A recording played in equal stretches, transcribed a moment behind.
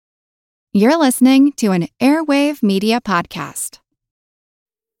You're listening to an Airwave Media Podcast.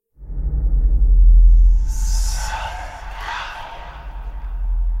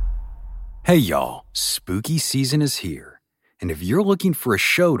 Hey y'all, spooky season is here. And if you're looking for a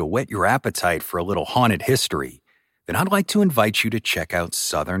show to whet your appetite for a little haunted history, then I'd like to invite you to check out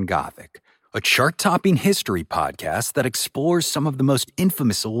Southern Gothic, a chart-topping history podcast that explores some of the most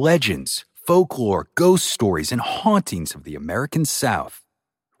infamous legends, folklore, ghost stories, and hauntings of the American South.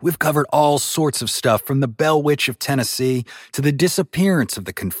 We've covered all sorts of stuff from the Bell Witch of Tennessee to the disappearance of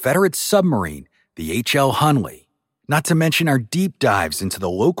the Confederate submarine, the H.L. Hunley, not to mention our deep dives into the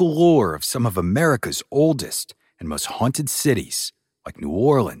local lore of some of America's oldest and most haunted cities, like New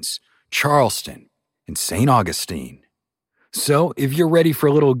Orleans, Charleston, and St. Augustine. So, if you're ready for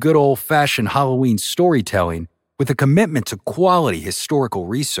a little good old-fashioned Halloween storytelling with a commitment to quality historical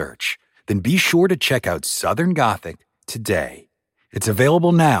research, then be sure to check out Southern Gothic today. It's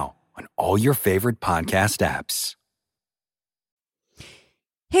available now on all your favorite podcast apps.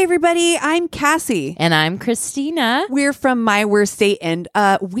 Hey everybody, I'm Cassie. And I'm Christina. We're from My Worst State, and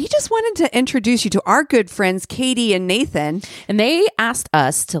we just wanted to introduce you to our good friends, Katie and Nathan. And they asked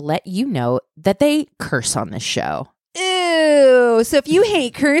us to let you know that they curse on this show. Ew. So if you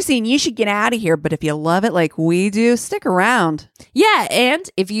hate cursing, you should get out of here. But if you love it like we do, stick around. Yeah, and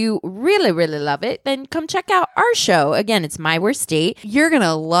if you really, really love it, then come check out our show. Again, it's My Worst State. You're going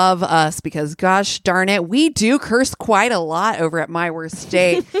to love us because, gosh darn it, we do curse quite a lot over at My Worst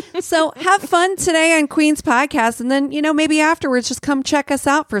State. So have fun today on Queen's Podcast. And then, maybe afterwards, just come check us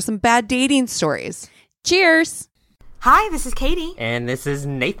out for some bad dating stories. Cheers. Hi, this is Katie. And this is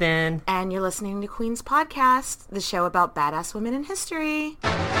Nathan. And you're listening to Queen's Podcast, the show about badass women in history.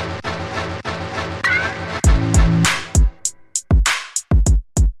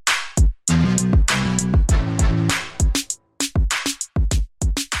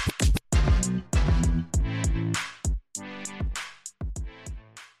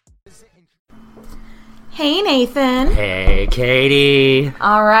 Hey, Nathan. Hey, Katie.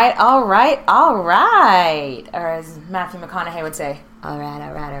 All right. Or as Matthew McConaughey would say, all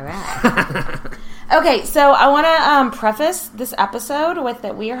right. Okay, so I want to preface this episode with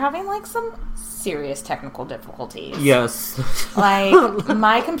that we are having, some serious technical difficulties. Yes.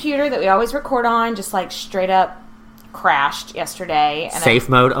 My computer that we always record on just, straight up crashed yesterday. And safe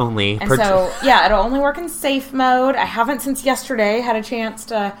mode only. And so, it'll only work in safe mode. I haven't since yesterday had a chance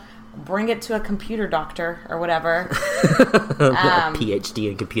to bring it to a computer doctor or whatever. A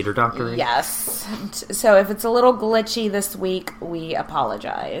PhD in computer doctoring. Yes. So if it's a little glitchy this week, we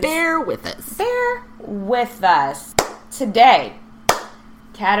apologize. Bear with us. Today,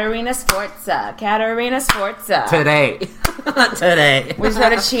 Caterina Sforza. Today. We just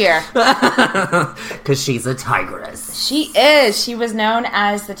had a cheer. Because she's a tigress. She is. She was known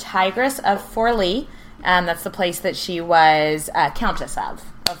as the Tigress of Forlì. That's the place that she was Countess of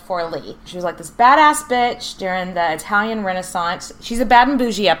Forlì. She was this badass bitch during the Italian Renaissance. She's a bad and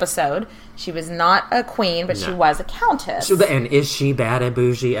bougie episode. She was not a queen, but she was a countess. And is she bad and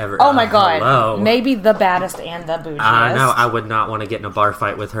bougie ever? Oh my god. Hello. Maybe the baddest and the bougiest. I know. I would not want to get in a bar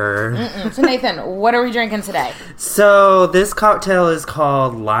fight with her. So Nathan, what are we drinking today? So this cocktail is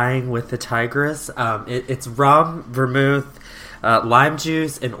called Lying with the Tigress. It's rum, vermouth, lime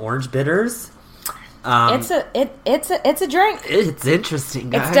juice, and orange bitters. It's a drink. It's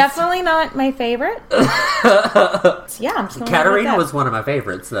interesting, guys. It's definitely not my favorite. I'm just Caterina was one of my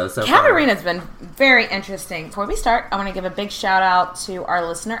favorites, though. So Caterina's been very interesting. Before we start, I want to give a big shout out to our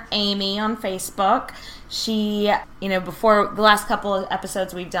listener Amy on Facebook. She, before the last couple of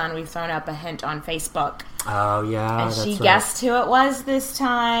episodes we've done, we've thrown up a hint on Facebook. Oh, yeah. And she guessed who it was this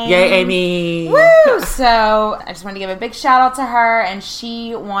time. Yay, Amy! Woo! So I just want to give a big shout out to her, and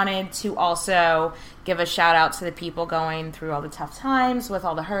she wanted to also give a shout out to the people going through all the tough times with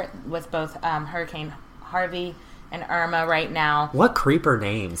with both Hurricane Harvey and Irma right now. What creeper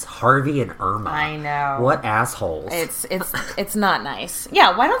names? Harvey and Irma. I know. What assholes. It's not nice.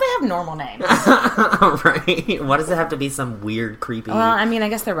 Yeah, why don't they have normal names? Right? Why does it have to be some weird, creepy... Well, I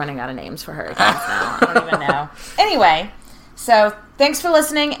guess they're running out of names for hurricanes now. I don't even know. Anyway, so thanks for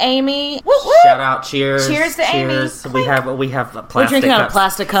listening, Amy. Woo, woo! Shout out, cheers. Cheers to Amy. We have plastic We're drinking out of cups.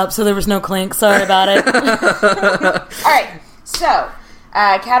 plastic cups, so there was no clink. Sorry about it. All right, so...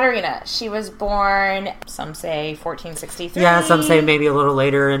 Katerina, she was born, some say 1463. Yeah, some say maybe a little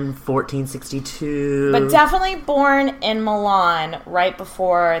later in 1462. But definitely born in Milan right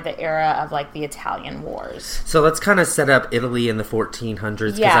before the era of, like, the Italian Wars. So let's kind of set up Italy in the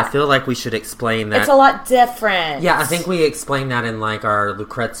 1400s, because Yeah. I feel like we should explain that. It's a lot different. Yeah, I think we explained that in, like, our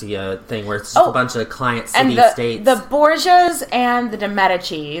Lucrezia thing, where it's just a bunch of client And city-states. the Borgias and the de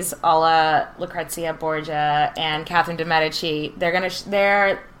Medicis, a la Lucrezia Borgia and Catherine de Medici,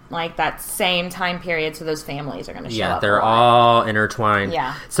 they're like that same time period, so those families are going to show up. Yeah, they're a lot. all intertwined.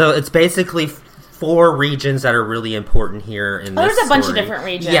 Yeah. So it's basically 4 regions that are really important here in this There's a bunch of story. different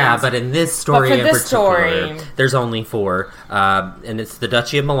regions. Yeah, but in this story But for in this particular, story- there's only 4. And it's the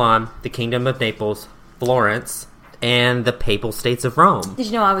Duchy of Milan, the Kingdom of Naples, Florence, and the Papal States of Rome. Did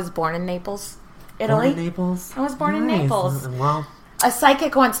you know I was born in Naples, Italy? Born in Naples? I was born in Nice. Naples. Well, A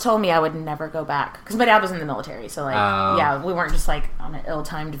psychic once told me I would never go back because my dad was in the military, so like, Oh. yeah, we weren't just like on an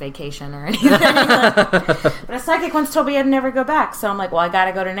ill-timed vacation or anything. But a psychic once told me I'd never go back, so I'm like, well, I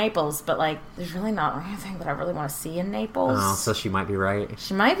gotta go to Naples, but like, there's really not anything that I really want to see in Naples. oh, so she might be right.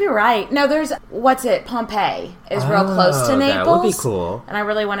 She might be right. No, there's Pompeii is real close to Oh, Naples. that would be cool. And I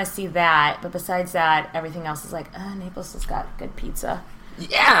really want to see that, but besides that, everything else is like, Naples has got good pizza. And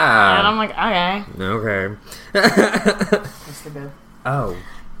Yeah! I'm like, okay. Okay. Mr. Boo. Oh.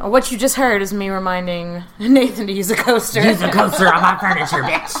 What you just heard is me reminding Nathan to use a coaster. Use a coaster on my furniture,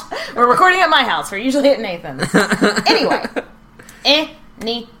 bitch. We're recording at my house. We're usually at Nathan's.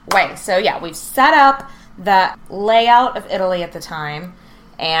 Anyway, so yeah, we've set up the layout of Italy at the time.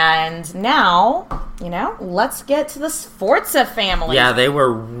 And now, let's get to the Sforza family. Yeah, they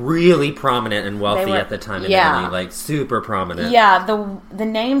were really prominent and wealthy They were- at the time in yeah. Italy. Like, super prominent. Yeah, the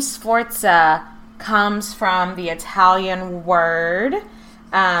name Sforza comes from the Italian word.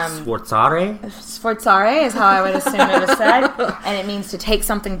 Sforzare? Sforzare is how I would assume it was said. And it means to take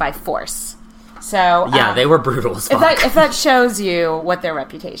something by force. So Yeah, they were brutal as fuck. if that shows you what their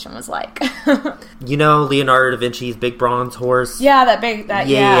reputation was like. You know Leonardo da Vinci's big bronze horse? Yeah, that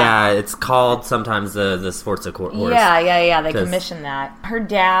Yeah, it's called sometimes the Sforza horse. Yeah. They 'Cause- commissioned that. Her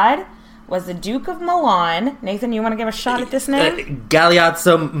dad was the Duke of Milan. Nathan, you want to give a shot at this name?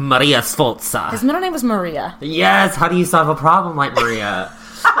 Galeazzo Maria Sforza. His middle name was Maria. Yes, how do you solve a problem like Maria?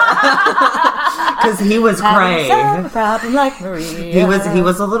 Because he was cray. Having a problem like Maria. He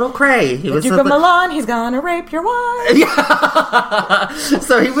was a little cray. He was Duke of Milan, he's gonna rape your wife.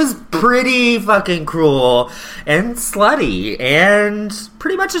 So he was pretty fucking cruel and slutty and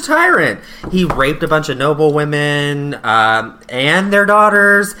pretty much a tyrant. He raped a bunch of noble women and their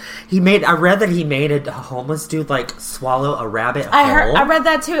daughters. I read that he made a homeless dude like swallow a rabbit whole. I read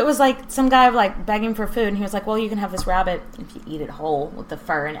that too. It was like some guy like begging for food, and he was like, "Well, you can have this rabbit if you eat it whole with the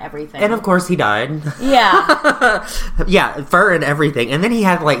fur and everything." And of course he died. Yeah. Yeah, fur and everything. And then he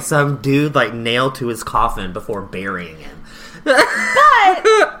had like some dude like nailed to his coffin before burying him. But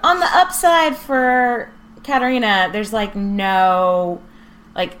on the upside for Katerina, there's like no,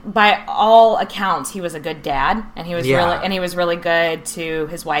 like by all accounts, he was a good dad, and he was really good to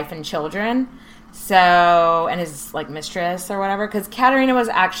his wife and children. So, and his like mistress or whatever, because Katerina was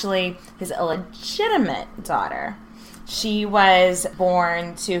actually his illegitimate daughter. She was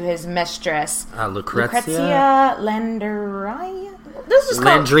born to his mistress, Lucrezia Landriani. This is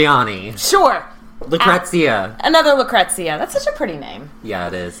called Landriani. Sure. Lucrezia. Another Lucrezia. That's such a pretty name. Yeah,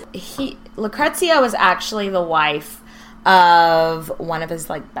 it is. Lucrezia was actually the wife of one of his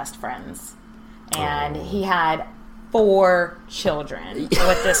like best friends, and he had 4 children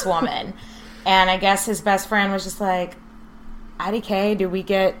with this woman. And I guess his best friend was just like, IDK, do we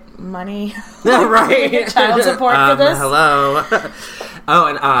get money? Right. Child support for this? Hello. Oh,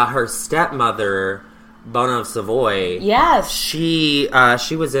 and her stepmother, Bona of Savoy. Yes. She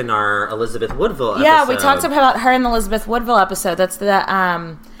was in our Elizabeth Woodville episode. Yeah, we talked about her in the Elizabeth Woodville episode. That's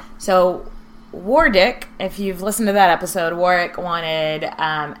the, so Warwick, if you've listened to that episode, Warwick wanted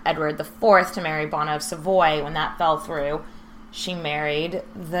Edward IV to marry Bona of Savoy. When that fell through, she married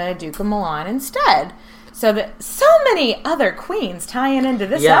the Duke of Milan instead. So many other queens tying into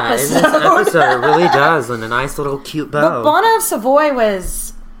this episode. In this episode, it really does, and a nice little cute bow. But Bona of Savoy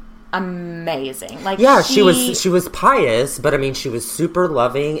was amazing. Like, yeah, she was pious, but I mean, she was super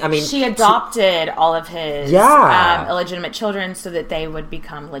loving. I mean, she adopted all of his illegitimate children so that they would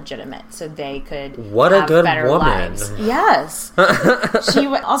become legitimate, so they could have good better woman. lives. Yes.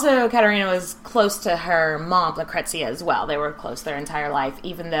 Also, Katerina was close to her mom, Lucrezia, as well. They were close their entire life,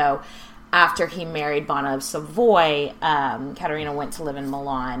 even though after he married Bona of Savoy, Katerina went to live in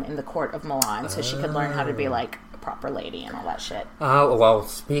Milan, in the court of Milan, so she could learn how to be like a proper lady and all that shit. Oh, well,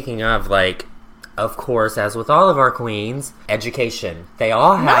 speaking of, like, of course, as with all of our queens, education. They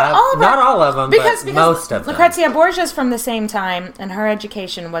all have, not all of them, because but most of them. Lucrezia Borgia's from the same time, and her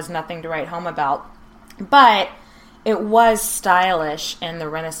education was nothing to write home about. But it was stylish in the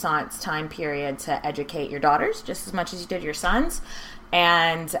Renaissance time period to educate your daughters just as much as you did your sons.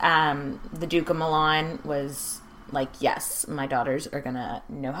 And the Duke of Milan was like, yes, my daughters are going to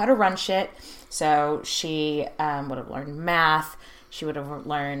know how to run shit. So she would have learned math. She would have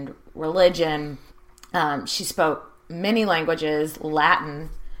learned religion. She spoke many languages, Latin,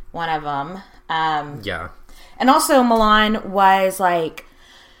 one of them. Yeah. And also Milan was like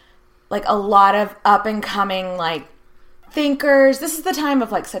a lot of up and coming like thinkers. This is the time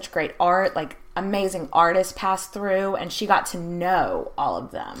of like such great art, like amazing artists passed through, and she got to know all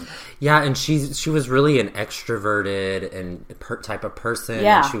of them. Yeah, and she was really an extroverted and type of person.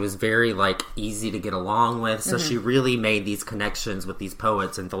 Yeah. And she was very like easy to get along with. So she really made these connections with these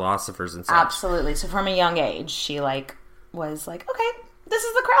poets and philosophers and such. Absolutely. So from a young age, she like was like, okay, this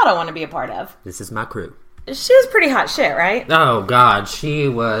is the crowd I want to be a part of. This is my crew. She was pretty hot shit, right? Oh, God. She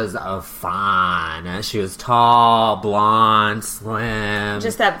was fine. She was tall, blonde, slim.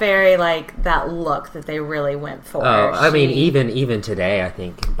 Just that very, like, that look that they really went for. Oh, I mean, even today, I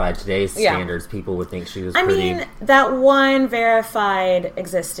think, by today's standards, people would think she was pretty... I mean, that one verified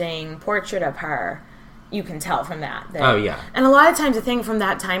existing portrait of her, you can tell from that. Oh, yeah. And a lot of times, I think from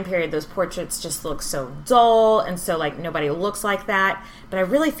that time period, those portraits just look so dull, and so, like, nobody looks like that. But I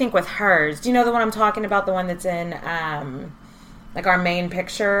really think with hers, do you know the one I'm talking about? The one that's in, like, our main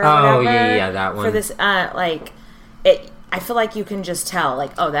picture or whatever? Yeah, that one. For this, I feel like you can just tell,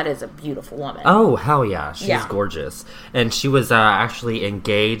 like, oh, that is a beautiful woman. Oh, hell yeah. She's gorgeous. And she was actually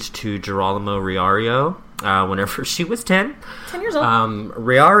engaged to Girolamo Riario whenever she was 10. 10 years old.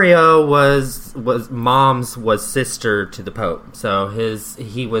 Riario was sister to the Pope. So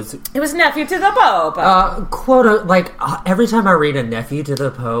he was nephew to the Pope. Every time I read a nephew to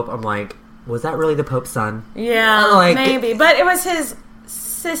the Pope, I'm like, was that really the Pope's son? Yeah, maybe. But it was his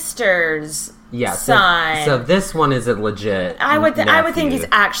sister's son. So this one is a legit I would nephew. think he's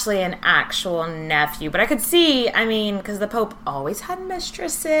actually an actual nephew. But I could see, I mean, because the Pope always had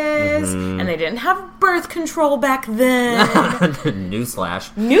mistresses, and they didn't have birth control back then. Newsflash.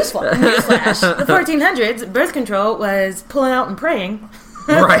 The 1400s, birth control was pulling out and praying.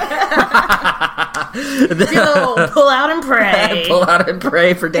 Right. Pull out and pray. Pull out and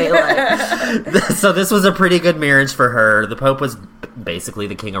pray for daylight. So this was a pretty good marriage for her. The Pope was basically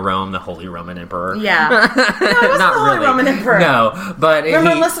the King of Rome, the Holy Roman Emperor. Yeah. No, he wasn't Not the Holy really. Roman Emperor. No, but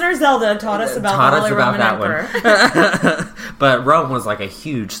remember, listener Zelda taught us about the Holy Roman Emperor. But Rome was like a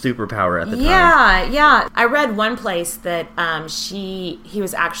huge superpower at the time. Yeah. I read one place that he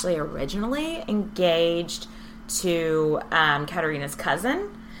was actually originally engaged to Katerina's cousin.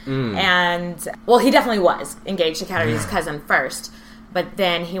 And, well, he definitely was engaged to Katerina's cousin first, but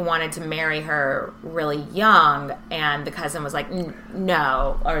then he wanted to marry her really young, and the cousin was like,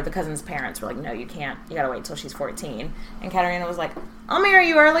 no, or the cousin's parents were like, no, you can't, you gotta wait till she's 14. And Katerina was like, I'll marry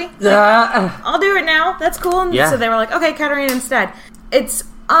you early. I'll do it now. That's cool. Yeah. So they were like, okay, Katerina instead. It's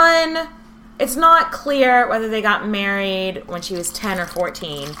not clear whether they got married when she was 10 or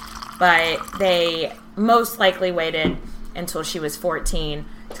 14, but they most likely waited until she was 14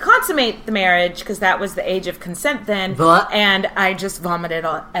 to consummate the marriage, because that was the age of consent then. And I just vomited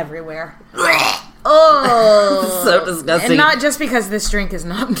everywhere. Oh, so disgusting. And not just because this drink is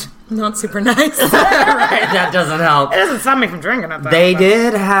not super nice. Right, that doesn't help. It doesn't stop me from drinking it, though. They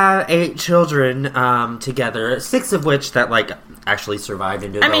did have 8 children together, 6 of which that actually survived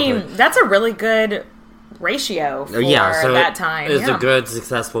into adulthood. I mean, that's a really good ratio for that time. It's a good,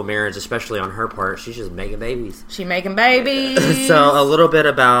 successful marriage, especially on her part. She's just making babies. She making babies. So, a little bit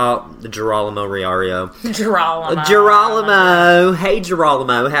about Girolamo Riario. Girolamo. Hey,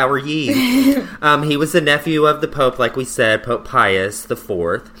 Girolamo, how are you? He was the nephew of the Pope, like we said, Pope Pius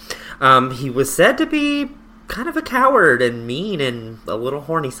IV. He was said to be kind of a coward and mean and a little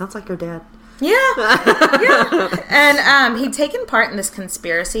horny. Sounds like your dad. Yeah. And he'd taken part in this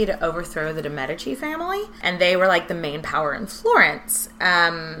conspiracy to overthrow the de Medici family, and they were like the main power in Florence.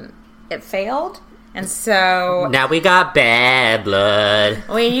 It failed, and so now we got bad blood.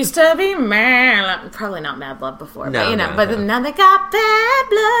 We used to be mad, probably not Mad Love before, No. but now they got bad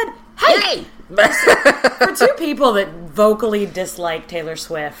blood. Hey! For two people that vocally dislike Taylor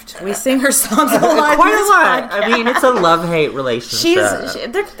Swift, we sing her songs a lot. Quite a lot. I mean, it's a love-hate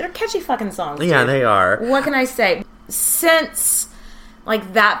relationship. They're catchy fucking songs. Yeah, dude. they are. What can I say? Since,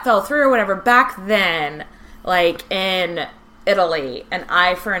 like, that fell through or whatever, back then, like, in Italy, an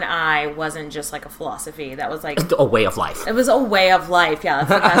eye for an eye wasn't just like a philosophy. That was like A way of life. it was a way of life. Yeah, that's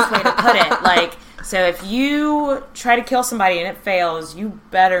the best way to put it. Like, so if you try to kill somebody and it fails, you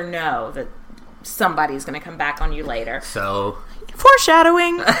better know that somebody's going to come back on you later. So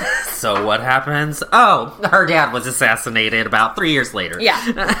Foreshadowing. So what happens? Oh, her dad was assassinated about 3 years later.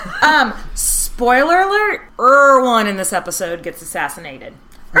 Yeah. Spoiler alert, Erwan in this episode gets assassinated.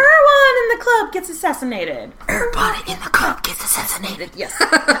 Erwan in the club gets assassinated. Everybody in the club gets assassinated. Yes,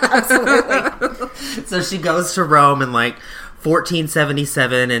 absolutely. So she goes to Rome in like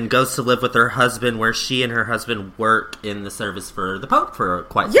 1477 and goes to live with her husband, where she and her husband work in the service for the Pope for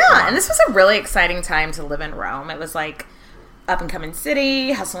quite some time. Yeah, and this was a really exciting time to live in Rome. It was like up and coming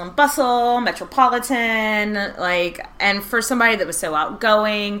city, hustle and bustle, metropolitan, like, and for somebody that was so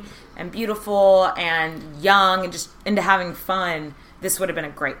outgoing and beautiful and young and just into having fun, this would have been a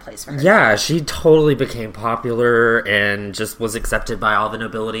great place for her. Yeah, she totally became popular and just was accepted by all the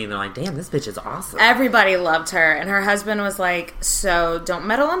nobility, and they're like, damn, this bitch is awesome. Everybody loved her, and her husband was like, so don't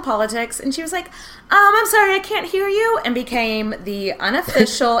meddle in politics, and she was like, I'm sorry, I can't hear you, and became the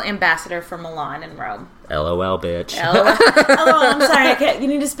unofficial ambassador for Milan in Rome. LOL, bitch. LOL, I'm sorry, I can't, you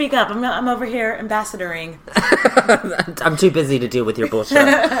need to speak up. I'm over here ambassadoring. I'm too busy to deal with your bullshit.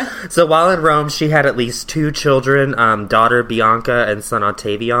 So while in Rome, she had at least 2 children, daughter Bianca and son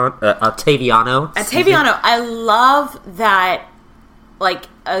Ottaviano. Ottaviano, I love that, like,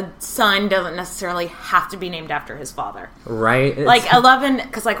 a son doesn't necessarily have to be named after his father. Right? Like, I love it,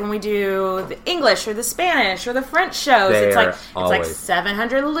 because, like, when we do the English or the Spanish or the French shows, it's like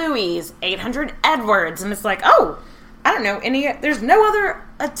 700 Louis, 800 Edwards, and it's like, oh, I don't know, there's no other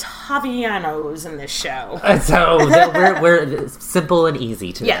Ottavianos in this show. So we're simple and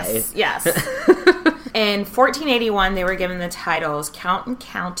easy today. Yes. In 1481, they were given the titles Count and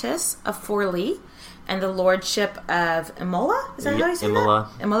Countess of Forlì and the Lordship of Imola. Is that how you say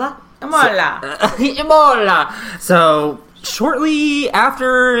Imola. that? Imola. Imola. So shortly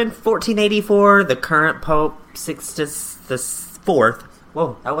after, in 1484, the current Pope Sixtus IV.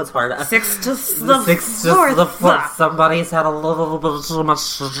 Whoa, that was hard. Sixtus the Fourth. Somebody's had a little bit too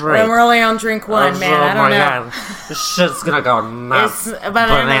much to drink. I'm really on drink 1, man. I don't know. God. This shit's gonna go nuts. By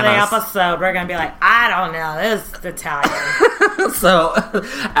the end of the episode, we're gonna be like, I don't know, this is Italian. So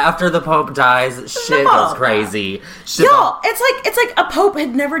after the Pope dies, shit goes crazy. Yo, it's like a Pope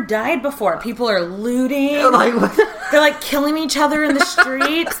had never died before. People are looting. They're like killing each other in the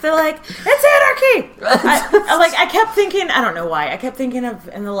streets. They're like, it's anarchy. I kept thinking, I don't know why, I kept thinking of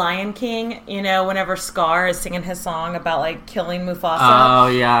in The Lion King, you know, whenever Scar is singing his song about like killing Mufasa. Oh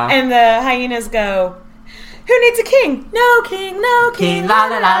yeah. And the hyenas go, who needs a king? No king, no king. La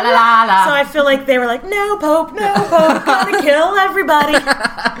la la la la la. So I feel like they were like, no pope, gotta kill everybody.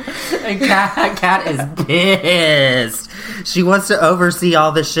 And Kat is pissed. She wants to oversee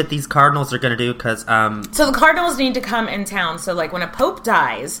all this shit these cardinals are gonna do, because So the cardinals need to come in town. So like when a pope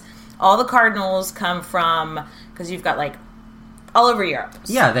dies, all the cardinals come from, because you've got like all over Europe.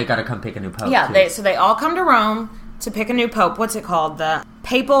 Yeah, they gotta come pick a new pope. Yeah, too. they all come to Rome to pick a new pope. What's it called? The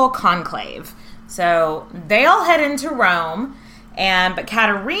Papal Conclave. So they all head into Rome, but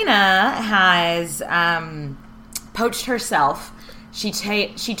Caterina has poached herself. She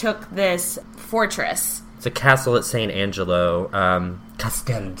took this fortress. It's a castle at St. Angelo.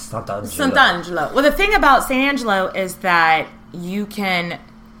 Castel Sant'Angelo. Sant'Angelo. Well, the thing about St. Angelo is that you can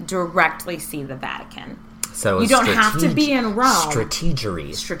directly see the Vatican. So you don't have to be in Rome.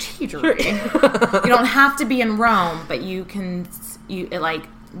 Strategery. You don't have to be in Rome, but you can, like,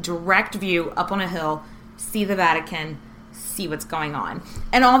 direct view up on a hill, see the Vatican, see what's going on.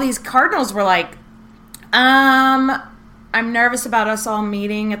 And all these cardinals were like, I'm nervous about us all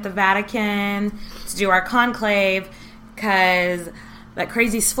meeting at the Vatican to do our conclave, because that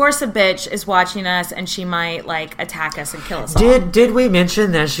crazy Sforza bitch is watching us, and she might, like, attack us and kill us all. Did we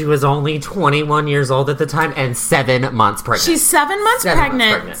mention that she was only 21 years old at the time and 7 months pregnant? She's 7 months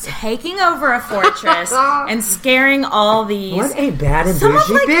pregnant, taking over a fortress and scaring all these... What a bad and some bougie of,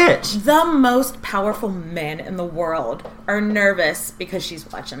 like, bitch. the most powerful men in the world are nervous because she's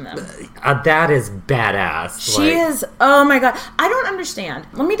watching them. That is badass. She is... Oh, my God. I don't understand.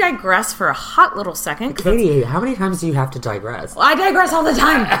 Let me digress for a hot little second. Katie, how many times do you have to digress? I digress all the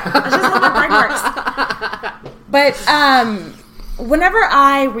time. That's just how my brain works. But whenever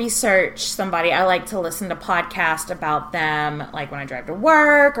I research somebody, I like to listen to podcasts about them, like when I drive to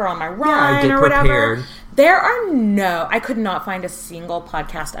work or on my run or whatever. There are I could not find a single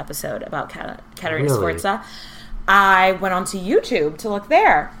podcast episode about Caterina Sforza. I went onto YouTube to look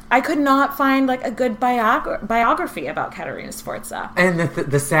there, I could not find like a good biography about Katerina Sforza. And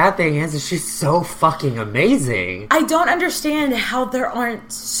the sad thing is she's so fucking amazing. I don't understand how there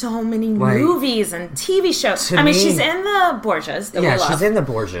aren't so many movies and TV shows. I mean, she's in the Borgias. That we love, she's in the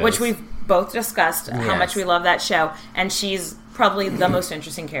Borgias, which we've both discussed how much we love that show, and she's probably the most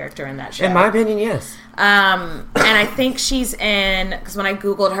interesting character in that show. In my opinion, yes. And I think she's in, because when I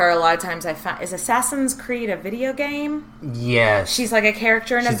Googled her, a lot of times I found, is Assassin's Creed a video game? Yes. She's like a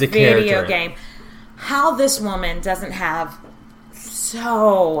character in a video game. How this woman doesn't have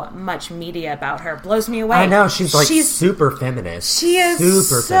so much media about her blows me away. I know, she's super feminist. She is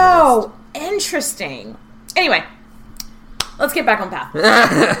super so interesting. Anyway, let's get back on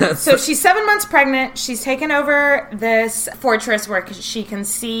path. So she's 7 months pregnant. She's taken over this fortress where she can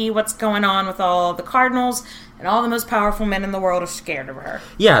see what's going on with all the cardinals, and all the most powerful men in the world are scared of her.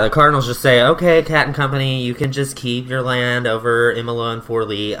 Yeah, the cardinals just say, okay, Cat and Company, you can just keep your land over Imola and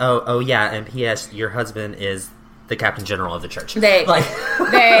Forlì. Oh yeah, and P.S., your husband is the captain general of the church. They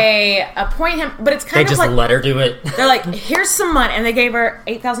appoint him, but it's kind of like... They just let her do it. They're like, here's some money, and they gave her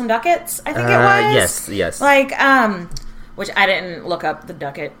 8,000 ducats, I think it was. Yes. Like, which I didn't look up the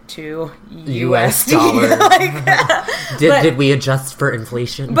ducat to US USD. dollars. Did we adjust for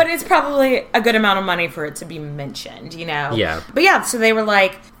inflation? But it's probably a good amount of money for it to be mentioned, you know? Yeah. But yeah, so they were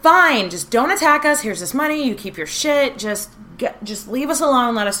like, fine, just don't attack us. Here's this money. You keep your shit. Just leave us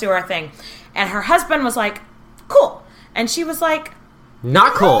alone. Let us do our thing. And her husband was like, cool. And she was like,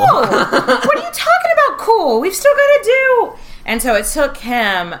 not cool. No. What are you talking about cool? We've still got to do. And so it took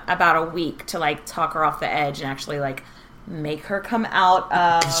him about a week to like talk her off the edge and actually like make her come out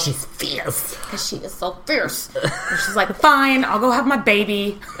of... Because she's fierce. Because she is so fierce. And she's like, fine, I'll go have my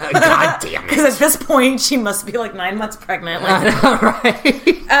baby. God damn it. Because at this point, she must be like 9 months pregnant. Like, I know,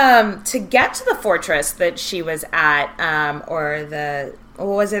 right? To get to the fortress that she was at, or the... What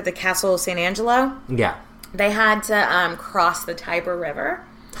was it? The Castle of St. Angelo? Yeah. They had to cross the Tiber River,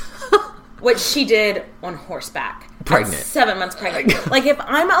 which she did on horseback. Pregnant. At 7 months pregnant. Like, if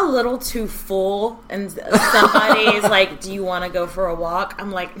I'm a little too full and somebody's like, do you want to go for a walk?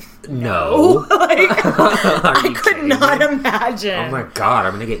 I'm like, no. Like, I could not imagine. Oh my God,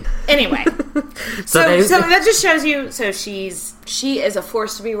 I'm going to get... Anyway. so that just shows you, so she is a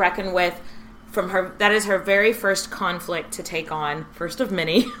force to be reckoned with. From her, that is her very first conflict to take on, first of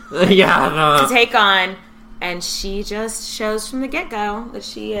many. To take on. And she just shows from the get-go that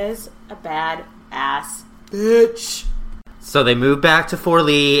she is a bad-ass bitch. So they moved back to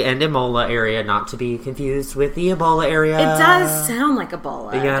Forlì and Imola area, not to be confused with the Ebola area. It does sound like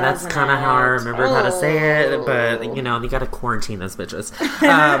Ebola. Yeah, that's kind of how I remembered how to say it. But, you know, you gotta quarantine those bitches.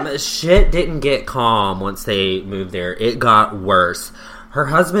 Shit didn't get calm once they moved there. It got worse. Her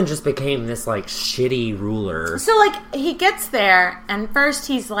husband just became this, like, shitty ruler. So, like, he gets there, and first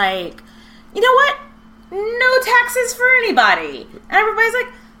he's like, you know what? No taxes for anybody. And everybody's like,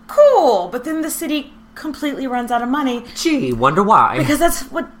 cool. But then the city completely runs out of money. Gee, wonder why. Because that's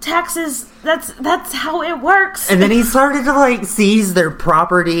what taxes, that's how it works. And then he started to, like, seize their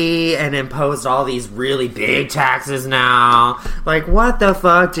property and imposed all these really big taxes now. Like, what the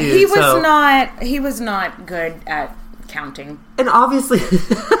fuck, dude? He was not good at counting. And obviously...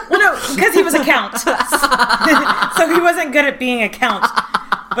 Well, no, because he was a count. So he wasn't good at being a count.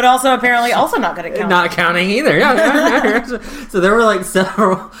 But also apparently also not good at counting. Not counting either. So there were like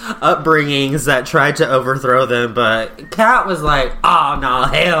several upbringings that tried to overthrow them, but Kat was like, oh no,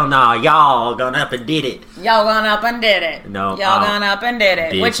 hell no, y'all gone up and did it. Y'all gone up and did it. No. Y'all gone up and did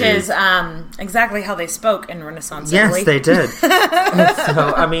it. Bitches. Which is exactly how they spoke in Renaissance Yes, Italy. they did.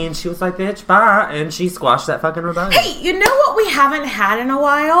 So, I mean, she was like, bitch, bye. And she squashed that fucking rebellion. Hey, you know what we haven't had in a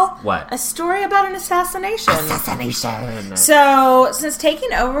while? What? A story about an assassination. Assassination. So, since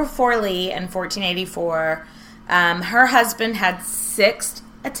taking over Forlì in 1484, her husband had 6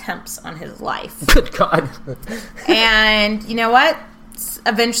 attempts on his life. Good God. And you know what?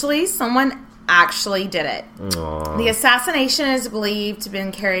 Eventually, someone actually did it. Aww. The assassination is believed to have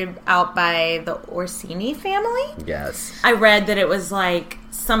been carried out by the Orsini family. Yes. I read that it was like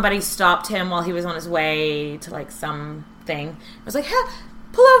somebody stopped him while he was on his way to like something. It was like, hey,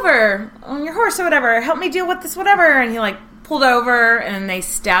 pull over on your horse or whatever. Help me deal with this whatever. And he like pulled over and they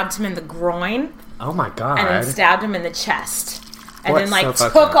stabbed him in the groin. Oh my God. And then stabbed him in the chest. And What's then like so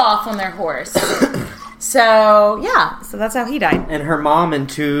took off on their horse. So, yeah. So that's how he died. And her mom and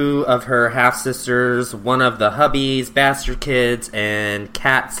 2 of her half-sisters, one of the hubby's bastard kids, and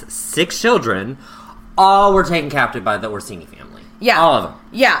Kat's 6 children, all were taken captive by the Orsini family. Yeah. All of them.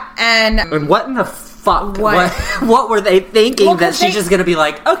 Yeah. And what in the fuck? What? What were they thinking Well, that 'cause she's just gonna be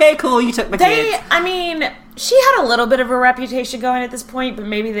like, okay, cool, you took my kids? I mean, she had a little bit of a reputation going at this point, but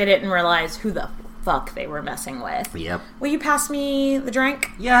maybe they didn't realize who the fuck they were messing with. Yep. Will you pass me the drink?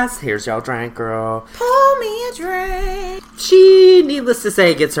 Yes, here's your drink, girl. Pour me a drink. She, needless to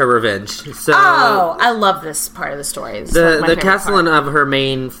say, gets her revenge. So Oh, I love this part of the story. It's the my favorite castellan part. of her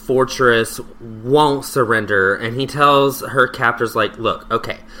main fortress won't surrender, and he tells her captors, like, look,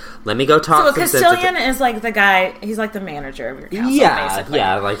 okay, let me go talk So a some sense Castilian into- is like the guy, he's like the manager of your castle, Yeah, basically.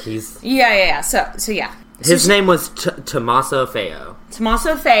 yeah, like he's... Yeah. So yeah. His name was Tommaso Feo.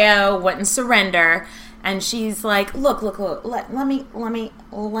 Tommaso Feo wouldn't surrender, and she's like, "Look, let me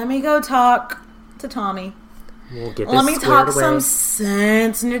go talk to Tommy. We'll get this Let me squared talk away. some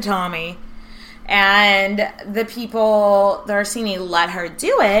sense into Tommy." And the people, the Orsini, let her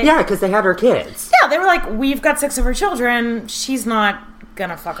do it. Yeah, because they had her kids. Yeah, they were like, "We've got 6 of her children. She's not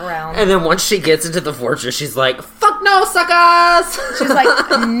gonna fuck around." And then once she gets into the fortress, she's like, fuck no, suckers! She's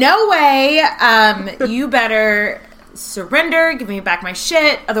like, "No way. You better surrender. Give me back my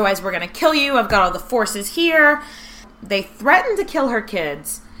shit. Otherwise, we're gonna kill you. I've got all the forces here." They threatened to kill her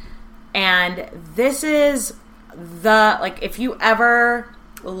kids. And this is the, like, if you ever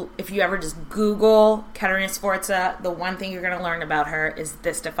just Google Caterina Sforza, the one thing you're gonna learn about her is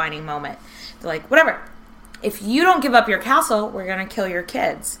this defining moment. They're like, whatever. If you don't give up your castle, we're gonna kill your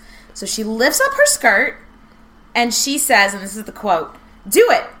kids. So she lifts up her skirt and she says, and this is the quote, "Do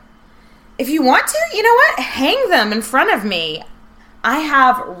it. If you want to, you know what? Hang them in front of me. I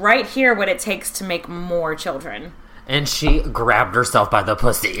have right here what it takes to make more children." And she grabbed herself by the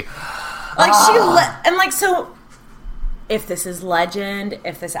pussy. Like and like, so if this is legend,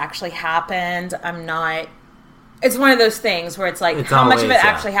 if this actually happened, it's one of those things where it's like, It's how much of it always, yeah.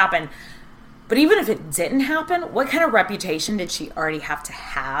 actually happened? But even if it didn't happen, what kind of reputation did she already have to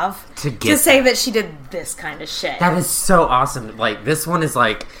say that she did this kind of shit? That is so awesome. Like, this one is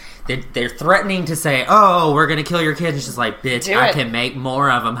like, they're threatening to say, oh, we're gonna kill your kids. And she's like, bitch, Do I it. can make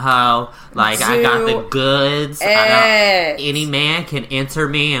more of them, ho. Like, I got the goods. Any man can enter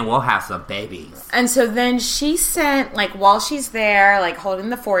me and we'll have some babies. And so then she sent, like, while she's there, like, holding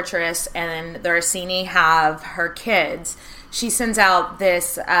the fortress, and then the Orsini have her kids, she sends out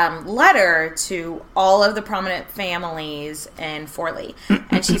this letter to all of the prominent families in Forlì.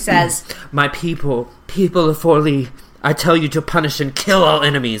 And she says, My people of Forlì, I tell you to punish and kill all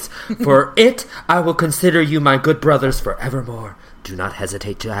enemies. For it, I will consider you my good brothers forevermore. Do not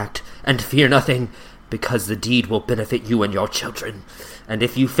hesitate to act, and fear nothing, because the deed will benefit you and your children. And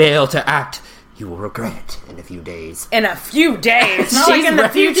if you fail to act, you will regret it in a few days. in a few days, not like She's in the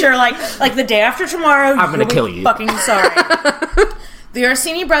ready. future, like the day after tomorrow, I'm gonna you'll be kill you. Fucking sorry. The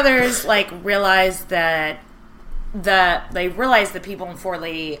Orsini brothers, like, realize that people in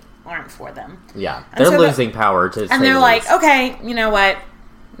Forlì aren't for them. Yeah, And they're so losing power to. And they're like, okay, you know what?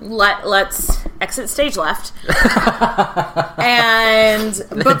 Let's exit stage left.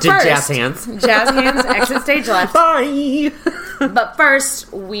 But first, Jazz hands. exit stage left. Bye. But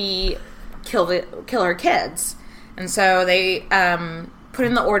first, we kill her kids, and so they put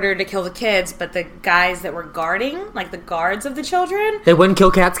in the order to kill the kids. But the guys that were guarding, like the guards of the children, They wouldn't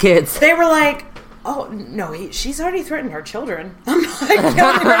kill Cat's kids. they were like, "Oh no, she's already threatened our children. I'm not killing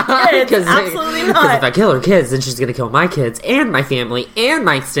her kids. Absolutely Because if I not." kill her kids, then she's gonna kill my kids and my family and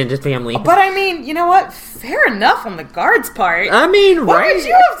my extended family. But I mean, you know what? Fair enough on the guards' part. I mean, What right? would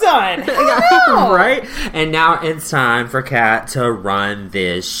you have done? I don't know. Right? And now it's time for Cat to run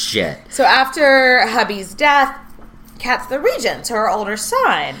this shit. So after hubby's death, Cat's the regent to her older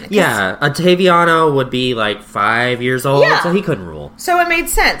son. Yeah, Ottaviano would be like 5 years old, Yeah. so he couldn't rule. So it made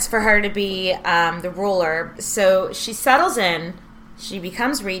sense for her to be the ruler. So she settles in, she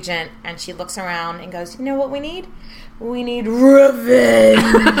becomes regent, and she looks around and goes, "You know what we need? We need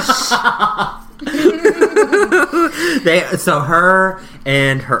revenge." So her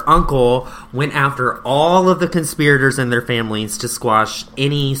and her uncle went after all of the conspirators and their families to squash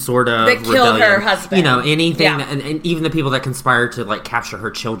any sort of That killed rebellion. her husband. You know, anything, Yeah. and even the people that conspired to like capture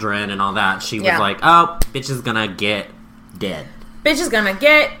her children and all that. She was Yeah. like, "Oh, bitch is gonna get dead. Bitch is gonna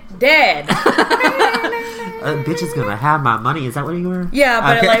get dead. Bitch is gonna have my money." Is that what you were? Yeah,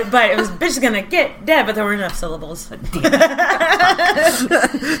 but Okay. but it was bitch is gonna get dead, but there were enough syllables.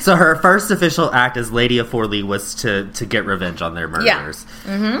 So her first official act as Lady of Forlì was to get revenge on their murderers.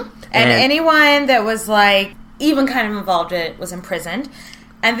 And anyone that was like even kind of involved in it was imprisoned.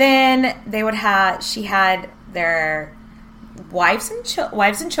 And then she had their wives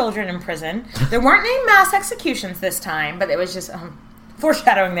and children in prison. There weren't any mass executions this time, but it was just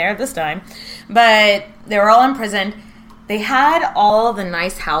foreshadowing there this time. But they were all imprisoned. They had all the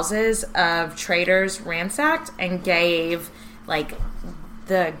nice houses of traders ransacked and gave, like,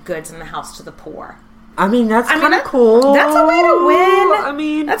 the goods in the house to the poor. I mean, that's kind of cool. That's a way to win. I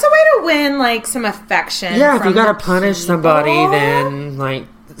mean, that's a way to win, like, some affection. Yeah, if from you gotta the punish people. somebody, then, like,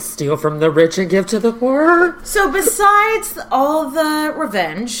 steal from the rich and give to the poor. So besides all the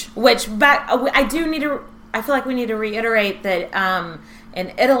revenge, which I feel like we need to reiterate that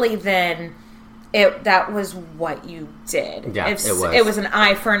in Italy then that was what you did. Yeah, it was. It was an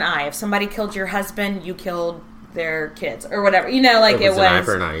eye for an eye. If somebody killed your husband, you killed their kids or whatever. You know, like it was an eye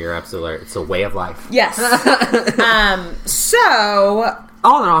for an eye. You're absolutely right. It's a way of life. Yes. So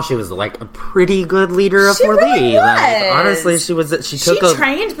all in all, she was like a pretty good leader of Fort Really Lee. Like, was. honestly, she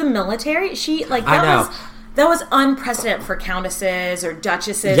trained the military. That was unprecedented for countesses or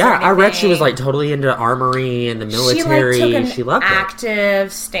duchesses. Yeah, or I read she was anything. like totally into armory and the military. She loved it.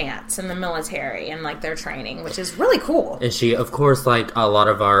 active stance in the military and like their training, which is really cool. And she, of course, like a lot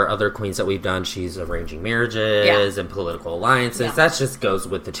of our other queens that we've done, she's arranging marriages and political alliances. Yeah. That just goes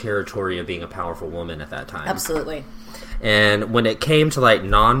with the territory of being a powerful woman at that time. Absolutely. And when it came to like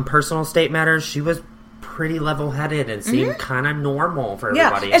non-personal state matters, she was pretty level-headed and seemed kind of normal for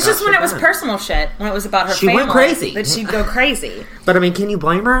everybody. Yeah, it's just when it was personal shit, when it was about her family, went crazy. that she'd go crazy. But I mean, can you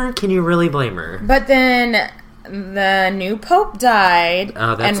blame her? Can you really blame her? But then the new pope died.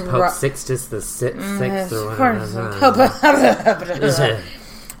 Oh, that's and Pope Sixtus the Sixth or of course. whatever.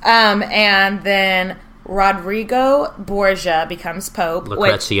 And then Rodrigo Borgia becomes pope.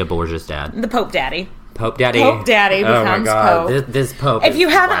 Lucrezia Borgia's dad. The Pope Daddy. Pope Daddy. Pope Daddy becomes Pope. This Pope. If you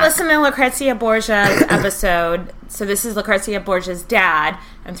haven't whack. listened to Lucrezia Borgia's episode, so this is Lucrezia Borgia's dad,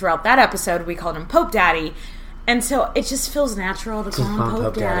 and throughout that episode we called him Pope Daddy, and so it just feels natural to call him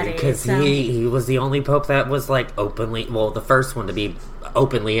Pope Daddy because so. he was the only Pope that was like openly, well, the first one to be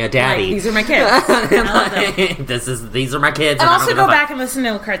openly a daddy. Like, these are my kids. I love them. These are my kids. And I also don't go give a back fuck. and listen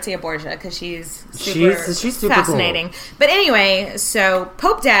to Lucrezia Borgia because she's super fascinating. cool. But anyway, so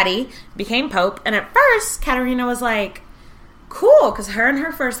Pope Daddy became Pope, and at first Katerina was like, cool, because her and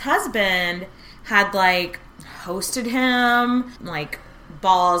her first husband had like hosted him, like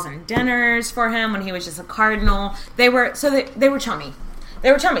balls and dinners for him when he was just a cardinal. They were chummy.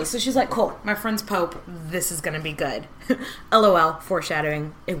 They were chummy. So she's like, cool, my friend's Pope. This is going to be good. LOL,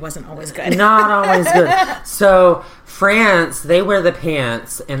 foreshadowing. It wasn't always good. Not always good. So, France, they wear the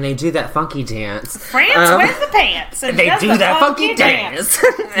pants and they do that funky dance. France wears the pants. And They does do the that funky dance.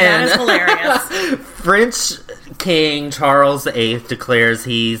 That is hilarious. French King Charles VIII declares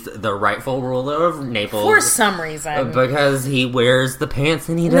he's the rightful ruler of Naples. For some reason. Because he wears the pants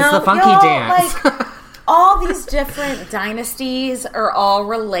and he does the funky dance. Like, all these different dynasties are all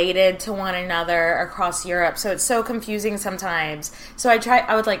related to one another across Europe, so it's so confusing sometimes. So I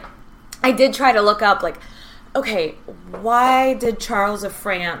did try to look up, like, okay, why did Charles of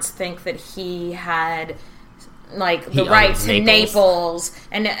France think that he had, like, the right to Naples?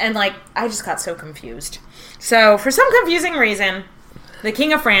 And like, I just got so confused. So for some confusing reason, the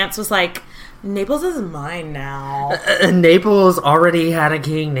King of France was like, Naples is mine now. Naples already had a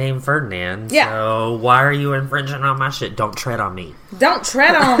king named Ferdinand. Yeah. So why are you infringing on my shit? Don't tread on me. Don't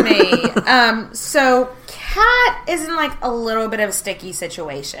tread on me. So Kat is in like a little bit of a sticky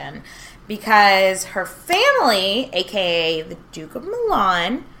situation because her family, aka the Duke of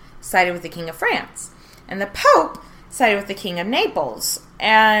Milan, sided with the King of France. And the Pope sided with the King of Naples.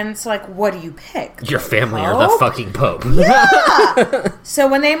 And so, like, what do you pick? Your family or the fucking Pope. Yeah! So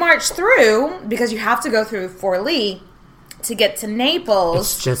when they march through, because you have to go through Forlì to get to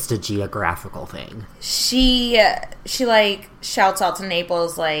Naples. It's just a geographical thing. She like, shouts out to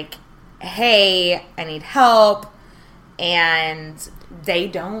Naples, like, hey, I need help. And they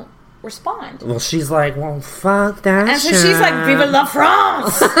don't respond. Well, she's like, well, fuck that And so shit. she's like, Vive la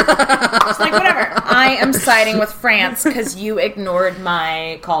France! It's like, whatever. I am siding with France because you ignored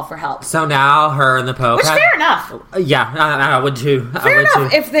my call for help. So now her and the Pope... Which, fair enough. Yeah, I would too. Fair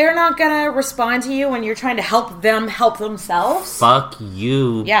enough. If they're not going to respond to you when you're trying to help them help themselves. Fuck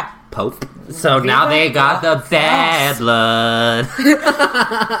you, Yeah. Pope. So now they got the bad blood.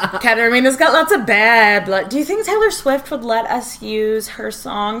 Katerina's got lots of bad blood. Do you think Taylor Swift would let us use her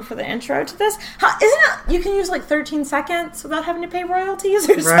song for the intro to this? Isn't it, you can use like 13 seconds without having to pay royalties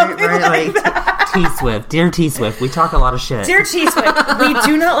or something like that? T-Swift. Dear T-Swift, we talk a lot of shit. Dear T Swift, we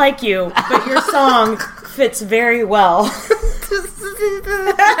do not like you, but your song fits very well.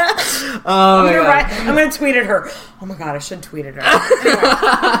 I'm going to tweet at her. Oh my god, I should tweet at her.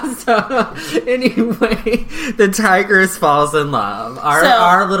 Anyway, the tigress falls in love.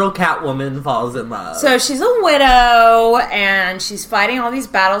 Our little Catwoman falls in love. So she's a widow, and she's fighting all these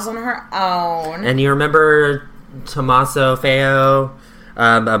battles on her own. And you remember Tommaso Feo.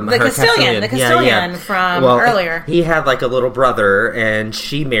 The Castilian from earlier. He had like a little brother, and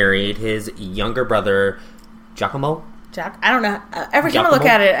she married his younger brother, Giacomo. I don't know. Every time I look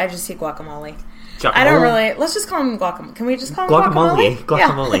at it, I just see guacamole. I don't really. Let's just call him guacamole. Can we just call him guacamole?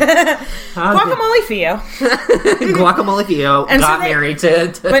 Guacamole. Yeah. Guacamole Fio. Guacamole Fio got married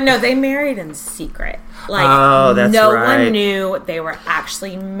to. But no, they married in secret. Like, that's no right. one knew they were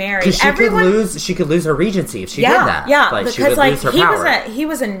actually married. Because she could lose her regency if she did that. Yeah, like, because she would lose her power. he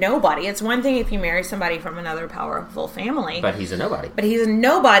was a nobody. It's one thing if you marry somebody from another powerful family, but he's a nobody.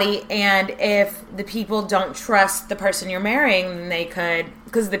 And if the people don't trust the person you're marrying, then they could,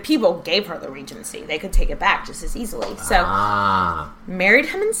 because the people gave her the regency, they could take it back just as easily. So married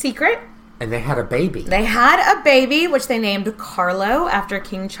him in secret. And they had a baby. Which they named Carlo after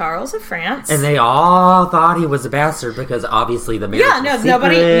King Charles of France. And they all thought he was a bastard because obviously the marriage was secret,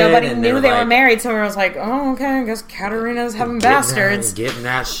 nobody knew they were married. So everyone was like, oh, okay, I guess Katerina's having bastards. Getting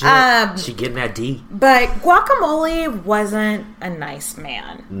that shit. She getting that D. But Guacamole wasn't a nice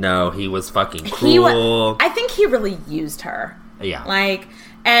man. No, he was fucking cruel. I think he really used her. Yeah.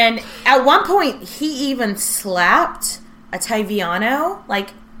 And at one point, he even slapped Ottaviano,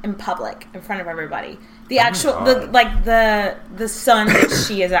 in public, in front of everybody. The son that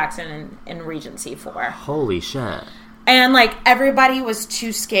she is acting in Regency for. Holy shit. And, everybody was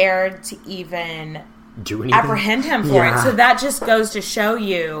too scared to even apprehend him for it. So that just goes to show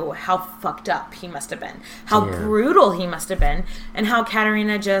you how fucked up he must have been. How brutal he must have been. And how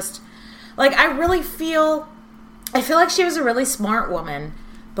Katerina just... I feel like she was a really smart woman.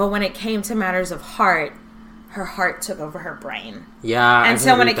 But when it came to matters of heart... her heart took over her brain. Yeah. And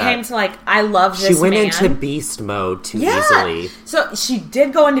so when it came to I love this man. She went into beast mode too easily. So she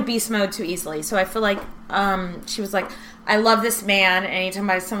did go into beast mode too easily. So I feel like she was like, I love this man. And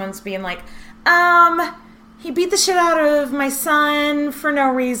anytime someone's being like, he beat the shit out of my son for no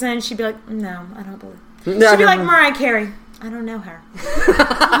reason, she'd be like, no, I don't believe. She'd be like Mariah Carey. I don't know her.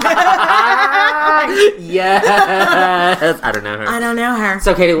 Yes. I don't know her. I don't know her.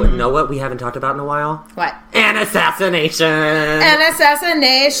 So, Katie, you know what we haven't talked about in a while? What? An assassination. An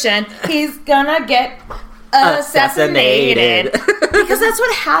assassination. He's gonna get assassinated. Because that's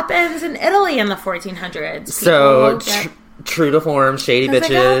what happens in Italy in the 1400s. So, true to form, shady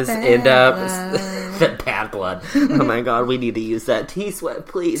bitches end up... bad blood. Oh my god, we need to use that. T-Sweat,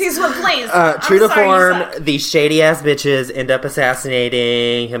 please. T-Sweat, please. True to form, these shady-ass bitches end up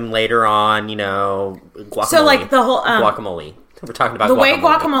assassinating him later on, Guacamole. So, the whole... Guacamole. We're talking about the way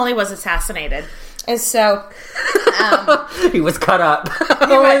Guacamole was assassinated is so... he was cut up.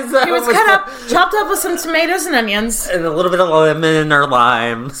 He was cut up, chopped up with some tomatoes and onions. And a little bit of lemon or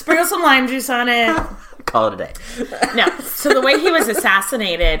lime. Sprinkle some lime juice on it. Call it a day. No. So the way he was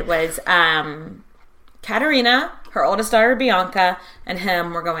assassinated was... Katerina, her oldest daughter Bianca, and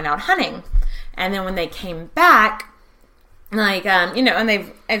him were going out hunting. And then when they came back, and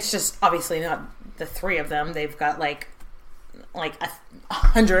it's just obviously not the three of them. They've got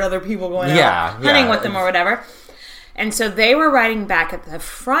 100 other people going out hunting with them or whatever. And so they were riding back at the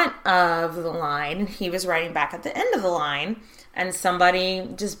front of the line, and he was riding back at the end of the line, and somebody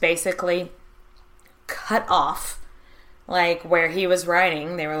just basically cut off where he was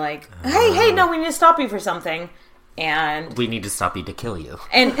riding. They were like, hey, no, we need to stop you for something. And we need to stop you to kill you.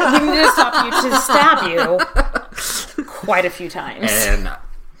 And we need to stop you to stab you quite a few times. And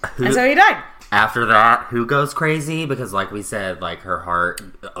so he died. After that, who goes crazy? Because like we said, her heart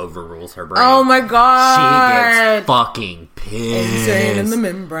overrules her brain. Oh my god. She gets fucking pissed. Insane in the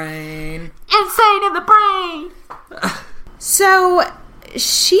membrane. Insane in the brain. So...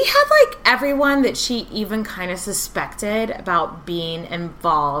 she had everyone that she even kind of suspected about being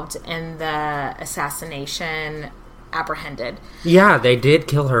involved in the assassination apprehended. Yeah, they did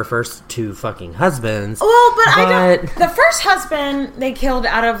kill her first two fucking husbands. Well, but I don't... the first husband they killed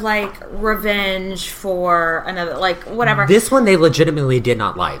out of revenge for another, whatever. This one they legitimately did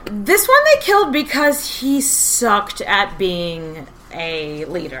not like. This one they killed because he sucked at being a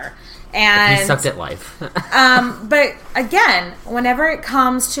leader. And he sucked at life. But again, whenever it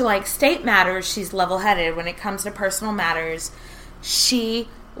comes to state matters, she's level-headed. When it comes to personal matters, she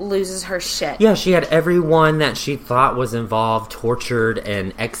loses her shit. Yeah, she had everyone that she thought was involved tortured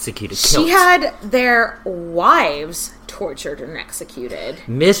and executed. Killed. She had their wives tortured and executed.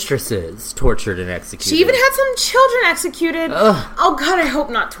 Mistresses tortured and executed. She even had some children executed. Ugh. Oh god, I hope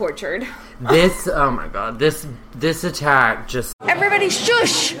not tortured. Oh my god, this attack just... Everybody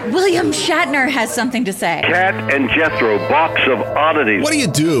shush! William Shatner has something to say. Cat and Jethro, box of oddities. What do you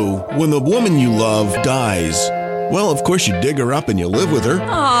do when the woman you love dies? Well, of course, you dig her up and you live with her.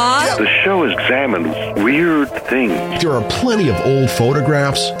 Aww. The show examines weird things. There are plenty of old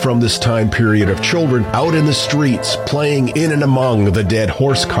photographs from this time period of children out in the streets playing in and among the dead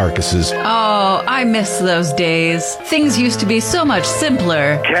horse carcasses. Oh, I miss those days. Things used to be so much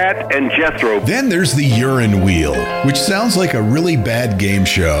simpler. Cat and Jethro. Then there's the urine wheel, which sounds like a really bad game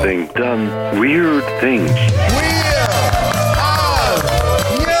show. They've done weird things.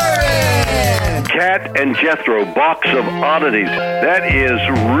 Cat and Jethro, Box of Oddities. That is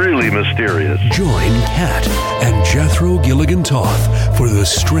really mysterious. Join Cat and Jethro Gilligan Toth for the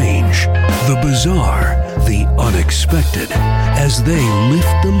strange, the bizarre, the unexpected, as they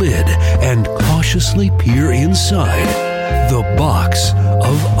lift the lid and cautiously peer inside the Box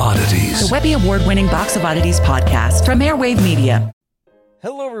of Oddities. The Webby Award-winning Box of Oddities podcast from Airwave Media.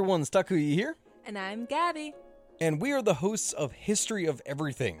 Hello everyone, Stakuyi here. And I'm Gabby. And we are the hosts of History of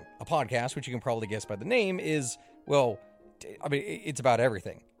Everything, a podcast which you can probably guess by the name is, well, I mean, it's about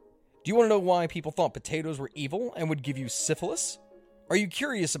everything. Do you want to know why people thought potatoes were evil and would give you syphilis? Are you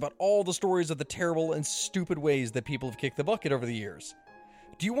curious about all the stories of the terrible and stupid ways that people have kicked the bucket over the years?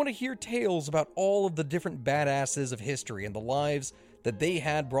 Do you want to hear tales about all of the different badasses of history and the lives that they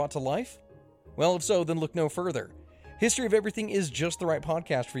had brought to life? Well, if so, then look no further. History of Everything is just the right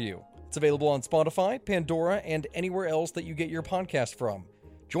podcast for you. It's available on Spotify, Pandora, and anywhere else that you get your podcast from.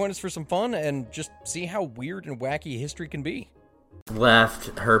 Join us for some fun and just see how weird and wacky history can be.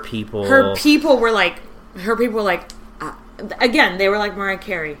 Her people were like, again, they were like Mariah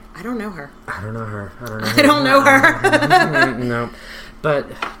Carey. I don't know her. No. But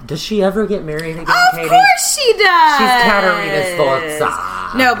does she ever get married again, Katie? Of course she does. She's Katerina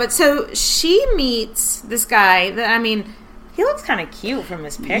Sforza. No, but so she meets this guy that, I mean, he looks kind of cute from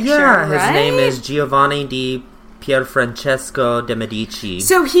his picture, yeah, his right? name is Giovanni di Pierfrancesco de Medici.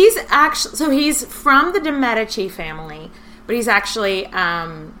 So he's from the de Medici family, but he's actually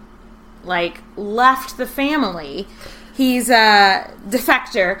left the family. He's a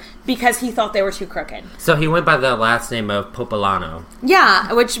defector because he thought they were too crooked. So he went by the last name of Popolano.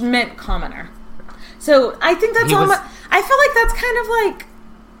 Yeah, which meant commoner. So I think that's I feel like that's kind of like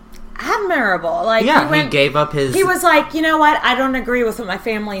admirable. Like, he gave up his... He was like, you know what? I don't agree with what my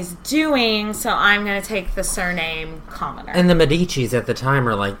family's doing, so I'm going to take the surname commoner. And the Medicis at the time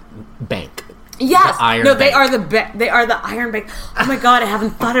are like bank. Yes. The Iron Bank. Bank. They are the Iron Bank. Oh my god, I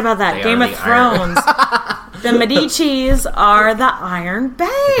haven't thought about that. Game of Thrones. The Medicis are the Iron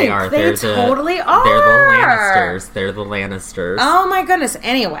Bank. They are. They totally are. They're the Lannisters. Oh my goodness.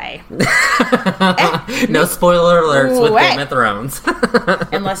 Anyway. No spoiler alerts with Game of Thrones.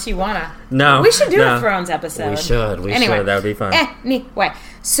 Unless you wanna. No. We should do a Thrones episode. We should. That would be fun. Anyway.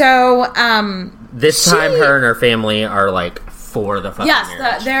 So, this time her and her family are like for the fucking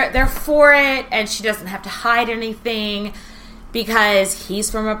marriage. They're for it, and she doesn't have to hide anything because